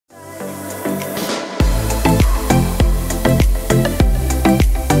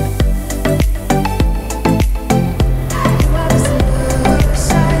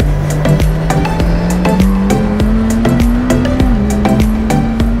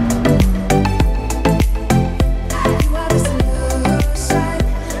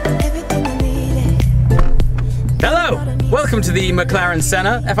welcome to the McLaren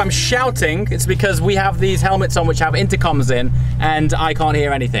Senna. If I'm shouting, it's because we have these helmets on which have intercoms in, and I can't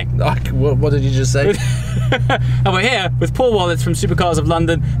hear anything. What did you just say? And we're here with Paul Wallace from Supercars of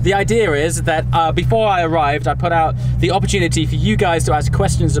London. The idea is that before I arrived, I put out the opportunity for you guys to ask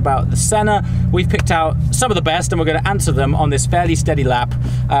questions about the Senna. We've picked out some of the best, and we're going to answer them on this fairly steady lap,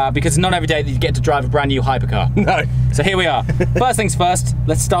 because it's not every day that you get to drive a brand new hypercar. No. So here we are. First things first,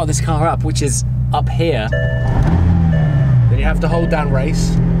 let's start this car up, which is up here. Then you have to hold down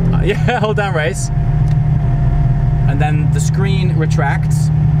race. Yeah, hold down race. And then the screen retracts.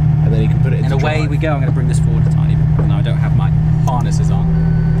 And then you can put it into and away drive. we go. I'm going to bring this forward a tiny bit. No, I don't have my harnesses on.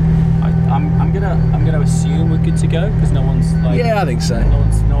 I'm gonna assume we're good to go because no one's like. Yeah, I think so. No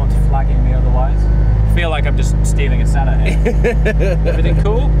one's flagging me otherwise. I feel like I'm just stealing a Senna here. Everything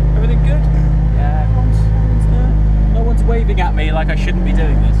cool? Everything good? Yeah, everyone's there. No one's waving at me like I shouldn't be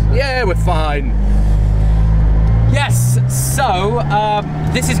doing this. So. Yeah, we're fine. Yes, so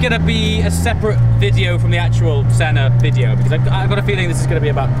this is going to be a separate video from the actual Senna video because I've got a feeling this is going to be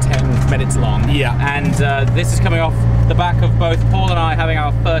about 10 minutes long. Yeah. And this is coming off the back of both Paul and I having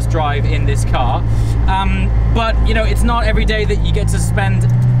our first drive in this car. But, you know, it's not every day that you get to spend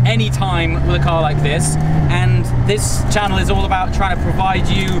any time with a car like this. And this channel is all about trying to provide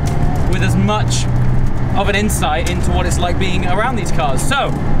you with as much of an insight into what it's like being around these cars.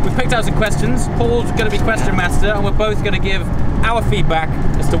 So, we've picked out some questions. Paul's going to be question master, and we're both going to give our feedback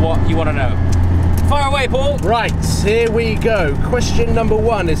as to what you want to know. Fire away, Paul! Right, here we go. Question number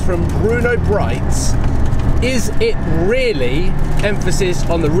 1 is from Bruno Brights. Is it really, emphasis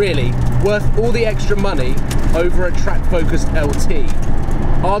on the really, worth all the extra money over a track-focused LT?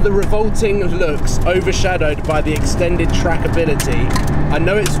 Are the revolting looks overshadowed by the extended trackability? I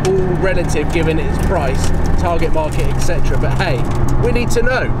know it's all relative given its price, target market, etc. But hey, we need to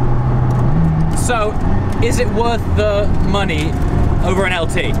know. So, is it worth the money over an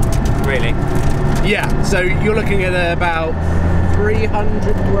LT, really? Yeah, so you're looking at about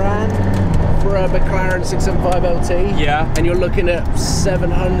 300 grand for a McLaren 675 LT. Yeah. And you're looking at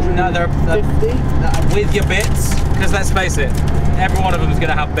 750? No, they're with your bits, because let's face it, every one of them is going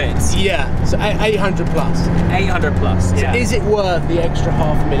to have bits. Yeah, so 800 plus. 800 plus, yeah. So is it worth the extra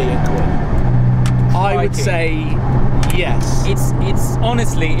 £500,000? I would say yes. It's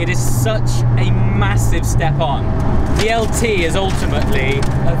honestly, it is such a massive step on. The LT is ultimately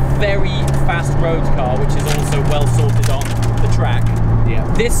a very fast road car, which is also well sorted on the track. Yeah.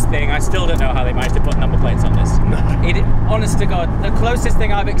 This thing, I still don't know how they managed to put number plates on this. No. Honest to God, the closest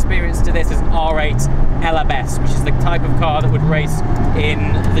thing I've experienced to this is an R8 LMS, which is the type of car that would race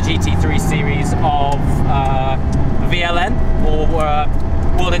in the GT3 series of VLN or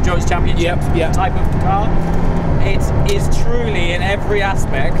World Endurance Championship type of car. It is truly, in every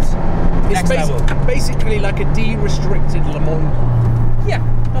aspect, It's basically like a de-restricted Le Mans car. Yeah,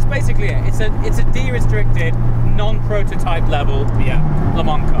 that's basically it. It's a de-restricted, non-prototype level Le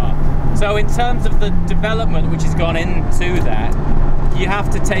Mans car. So in terms of the development which has gone into that, you have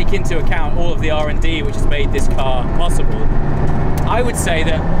to take into account all of the R&D which has made this car possible. I would say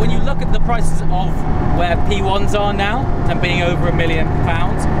that when you look at the prices of where P1s are now, and being over £1 million,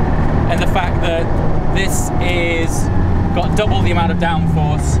 and the fact that this is got double the amount of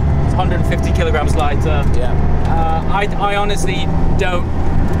downforce, it's 150 kilograms lighter. I honestly don't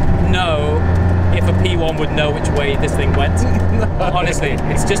know if a P1 would know which way this thing went. Honestly,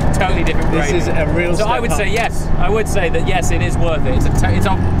 it's just totally different. This is a real. So I would say yes. I would say that yes, it is worth it.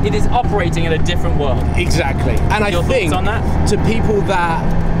 It is operating in a different world. Exactly, and Your I think on that? To people that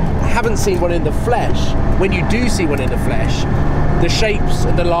haven't seen one in the flesh, when you do see one in the flesh, the shapes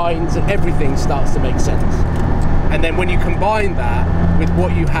and the lines and everything starts to make sense. And then when you combine that with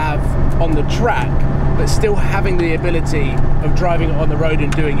what you have on the track, but still having the ability of driving it on the road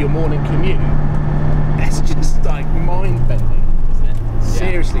and doing your morning commute, that's just like mind-bending, isn't it? Yeah.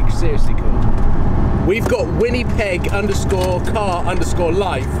 Seriously cool. We've got Winnipeg _car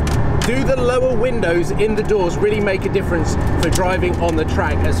 _life. Do the lower windows in the doors really make a difference for driving on the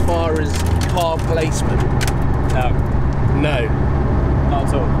track as far as car placement? No. Not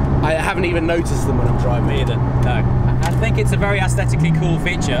at all. I haven't even noticed them when I'm driving. Me either. No. I think it's a very aesthetically cool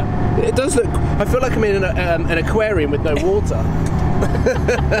feature. It does look. I feel like I'm in an aquarium with no water.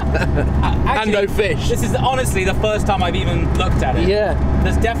 Actually, and no fish. This is honestly the first time I've even looked at it. Yeah.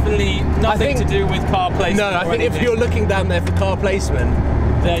 There's definitely nothing to do with car placement. No, I think if you're looking down there for car placement,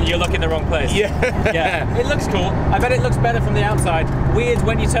 then you're looking the wrong place. Yeah. Yeah. It looks cool. I bet it looks better from the outside. Weird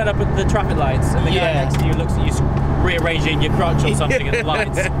when you turn up at the traffic lights and the guy next to you looks at you rearranging your crotch or something at the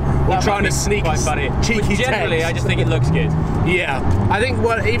lights. Or trying to sneak quite funny. cheeky Generally, I just think it looks good. Yeah. I think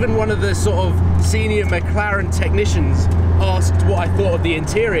even one of the sort of senior McLaren technicians asked what I thought of the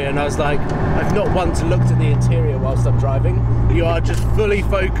interior, and I was like, I've not once looked at the interior whilst I'm driving. You are just fully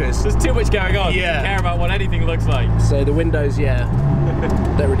focused. There's too much going on. Yeah. You care about what anything looks like. So the windows, yeah,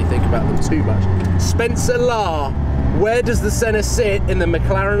 don't really think about them too much. Spencer Lahr, where does the Senna sit in the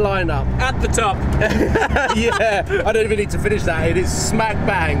McLaren lineup? At the top. Yeah, I don't even need to finish that. It is smack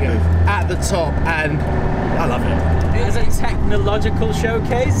bang at the top, and I love it. As a technological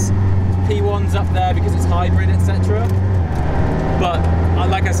showcase, P1's up there because it's hybrid, etc. But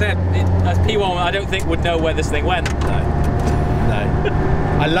like I said, as P1, I don't think would know where this thing went. No.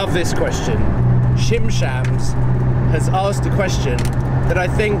 I love this question. Shimshams has asked a question that I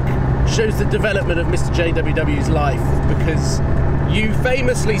think shows the development of MrJWW's life, because you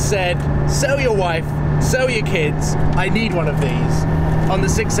famously said, sell your wife, sell your kids, I need one of these, on the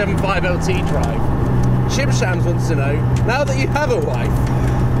 675 LT drive. Shimshams wants to know, now that you have a wife,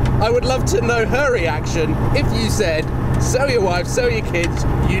 I would love to know her reaction if you said, sell your wife, sell your kids,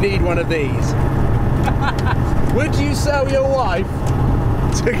 you need one of these. Would you sell your wife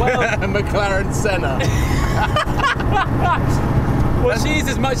to a McLaren Senna? Well, she's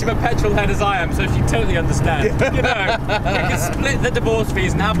as much of a petrol head as I am, so she totally understands. You know, we can split the divorce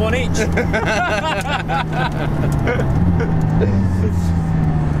fees and have one each.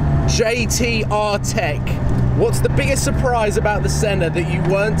 JTR Tech, what's the biggest surprise about the Senna that you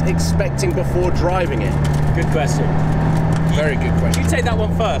weren't expecting before driving it? Good question. Very good question. You take that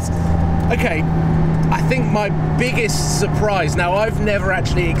one first. Okay, I think my biggest surprise, now I've never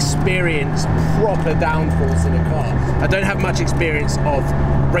actually experienced proper downforce in a car. I don't have much experience of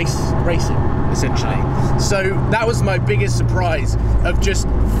racing, essentially. So that was my biggest surprise, of just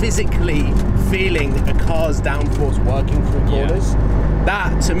physically feeling a car's downforce working through corners. Yeah.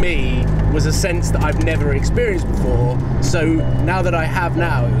 That, to me, was a sense that I've never experienced before. So now that I have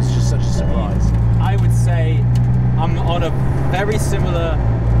now, it was just such a surprise. I would say I'm on a very similar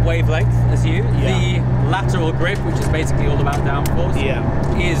wavelength as you. Yeah. The lateral grip, which is basically all about downforce,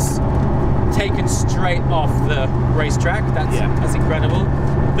 is taken straight off the racetrack. That's incredible.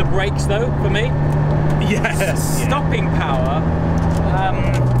 The brakes, though, for me, stopping power,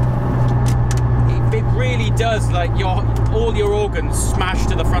 it really does, like, all your organs smash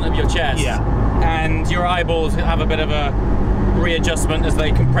to the front of your chest, and your eyeballs have a bit of a readjustment as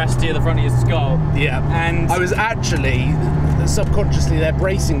they compress to the front of your skull. And I was actually subconsciously there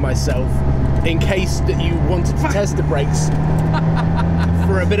bracing myself in case that you wanted to test the brakes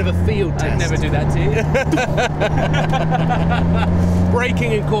for a bit of a field test. I'd never do that to you.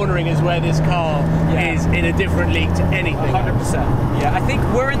 Braking and cornering is where this car is in a different league to anything. 100%. Yeah, I think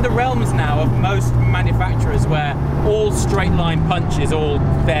we're in the realms now of most manufacturers where all straight line punch is all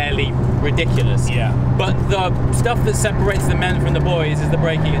fairly ridiculous. Yeah. But the stuff that separates the men from the boys is the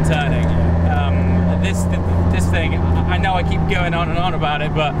braking and turning. This thing, I know I keep going on and on about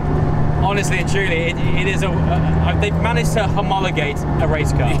it, but honestly and truly, it is they've managed to homologate a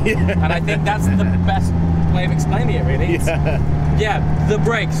race car, and I think that's the best way of explaining it, really. Yeah, the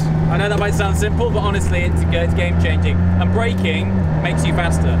brakes. I know that might sound simple, but honestly, it's game changing. And braking makes you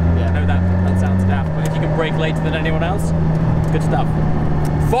faster. I know that sounds daft, but if you can brake later than anyone else, good stuff.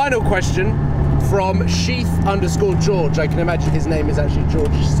 Final question from Sheath_George. I can imagine his name is actually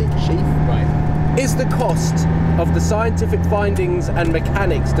George Sheath. Right. Is the cost of the scientific findings and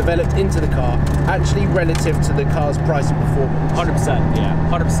mechanics developed into the car actually relative to the car's price and performance? 100%, yeah,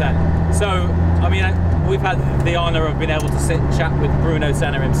 100%. So, I mean, we've had the honour of being able to sit and chat with Bruno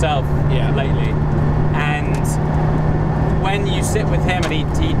Senna himself lately, and when you sit with him and he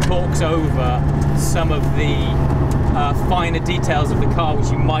talks over some of the finer details of the car which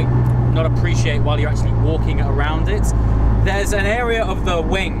you might not appreciate while you're actually walking around it, there's an area of the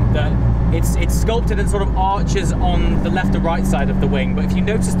wing that it's sculpted and sort of arches on the left or right side of the wing, but if you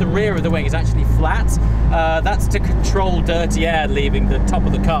notice the rear of the wing is actually flat. That's to control dirty air leaving the top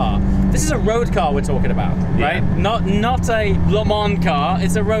of the car. This is a road car we're talking about, right? Not a Le Mans car,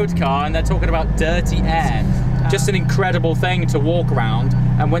 it's a road car, and they're talking about dirty air. Just an incredible thing to walk around,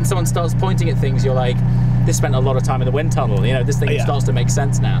 and when someone starts pointing at things, you're like, this spent a lot of time in the wind tunnel, you know, this thing starts to make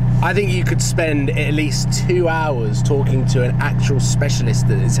sense now. I think you could spend at least 2 hours talking to an actual specialist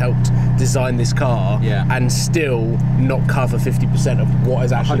that has helped design this car and still not cover 50% of what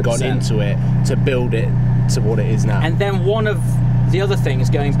has actually 100%. Gone into it to build it to what it is now. And then one of the other things,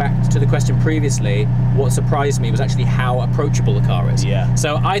 going back to the question previously, what surprised me was actually how approachable the car is.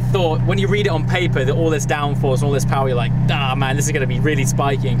 So I thought, when you read it on paper, that all this downforce, all this power, you're like, ah man, this is going to be really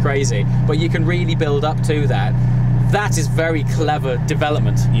spiky and crazy. But you can really build up to that. That is very clever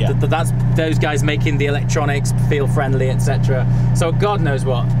development. That's those guys making the electronics feel friendly, etc. So God knows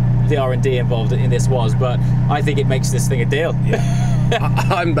what the R&D involved in this was, but I think it makes this thing a deal. Yeah.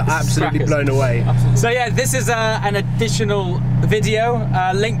 I'm absolutely blown away. So yeah, this is an additional video,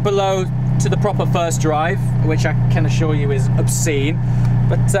 link below to the proper first drive, which I can assure you is obscene.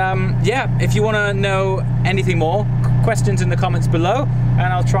 But yeah, if you want to know anything more, questions in the comments below,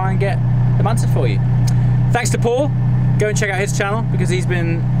 and I'll try and get them answered for you. Thanks to Paul. Go and check out his channel, because he's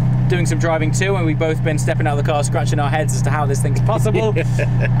been doing some driving too, and we've both been stepping out of the car scratching our heads as to how this thing's possible.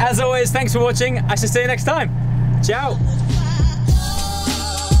 As always, thanks for watching. I shall see you next time. Ciao.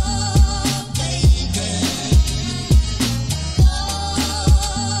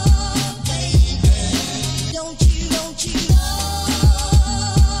 Don't you